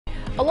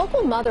A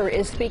local mother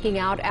is speaking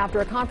out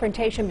after a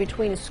confrontation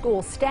between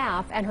school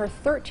staff and her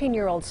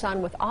 13-year-old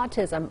son with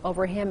autism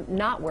over him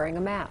not wearing a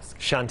mask.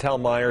 Chantel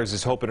Myers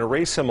is hoping to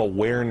raise some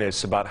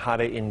awareness about how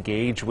to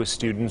engage with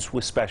students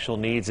with special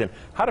needs and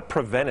how to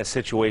prevent a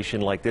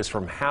situation like this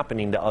from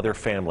happening to other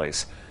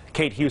families.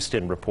 Kate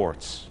Houston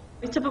reports.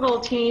 A typical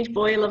teenage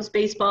boy loves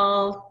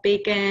baseball,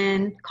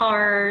 bacon,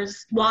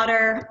 cars,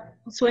 water,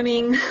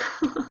 swimming,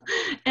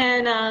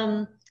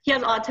 and he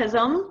has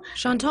autism.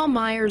 Chantal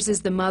Myers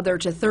is the mother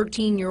to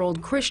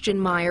 13-year-old Christian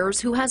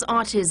Myers, who has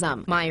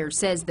autism. Myers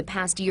says the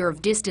past year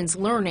of distance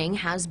learning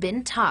has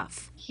been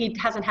tough. He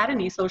hasn't had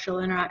any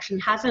social interaction,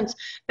 hasn't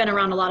been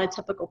around a lot of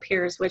typical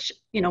peers, which,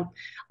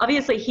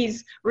 obviously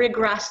he's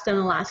regressed in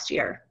the last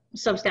year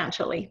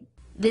substantially.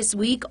 This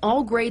week,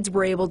 all grades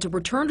were able to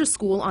return to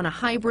school on a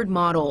hybrid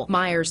model.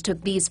 Myers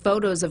took these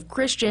photos of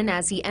Christian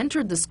as he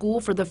entered the school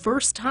for the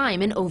first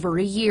time in over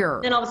a year.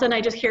 Then all of a sudden I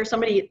just hear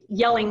somebody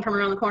yelling from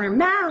around the corner,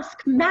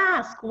 "Mask,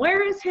 mask,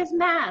 where is his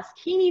mask?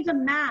 He needs a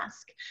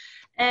mask."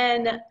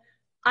 And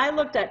I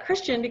looked at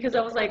Christian because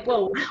I was like,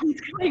 whoa,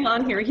 what's going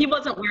on here? He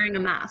wasn't wearing a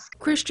mask.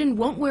 Christian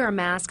won't wear a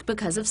mask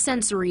because of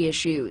sensory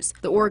issues.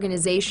 The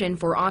Organization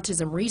for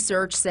Autism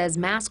Research says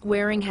mask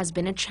wearing has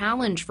been a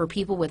challenge for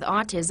people with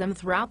autism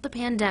throughout the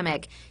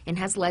pandemic and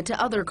has led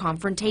to other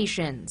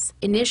confrontations.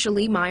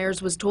 Initially,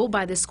 Myers was told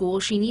by the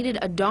school she needed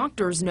a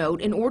doctor's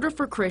note in order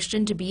for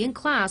Christian to be in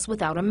class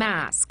without a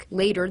mask.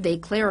 Later, they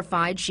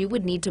clarified she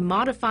would need to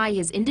modify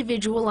his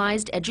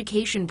individualized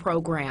education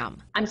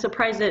program. I'm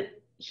surprised that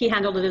he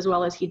handled it as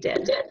well as he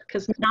did,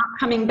 because not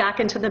coming back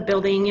into the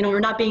building, or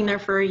not being there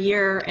for a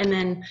year and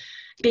then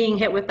being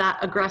hit with that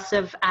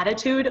aggressive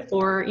attitude,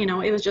 or,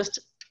 it was just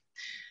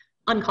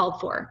uncalled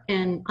for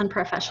and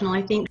unprofessional,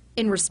 I think.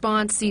 In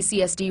response,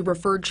 CCSD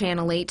referred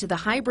Channel 8 to the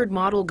hybrid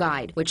model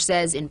guide, which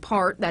says in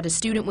part that a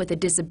student with a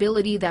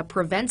disability that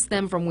prevents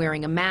them from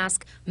wearing a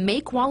mask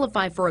may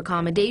qualify for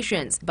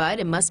accommodations, but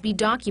it must be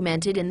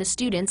documented in the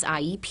student's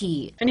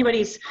IEP. If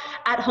anybody's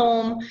at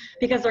home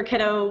because their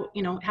kiddo,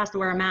 has to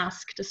wear a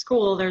mask to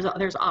school,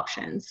 there's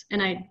options.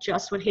 And I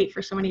just would hate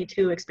for somebody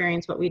to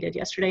experience what we did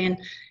yesterday, and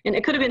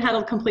it could have been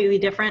handled completely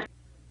different.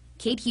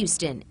 Kate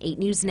Houston, 8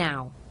 News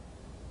Now.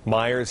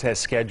 Myers has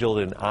scheduled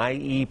an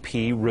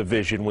IEP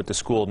revision with the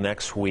school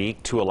next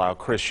week to allow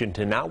Christian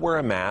to not wear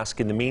a mask.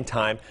 In the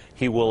meantime,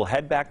 he will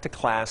head back to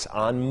class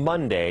on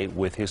Monday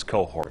with his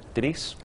cohort. Denise?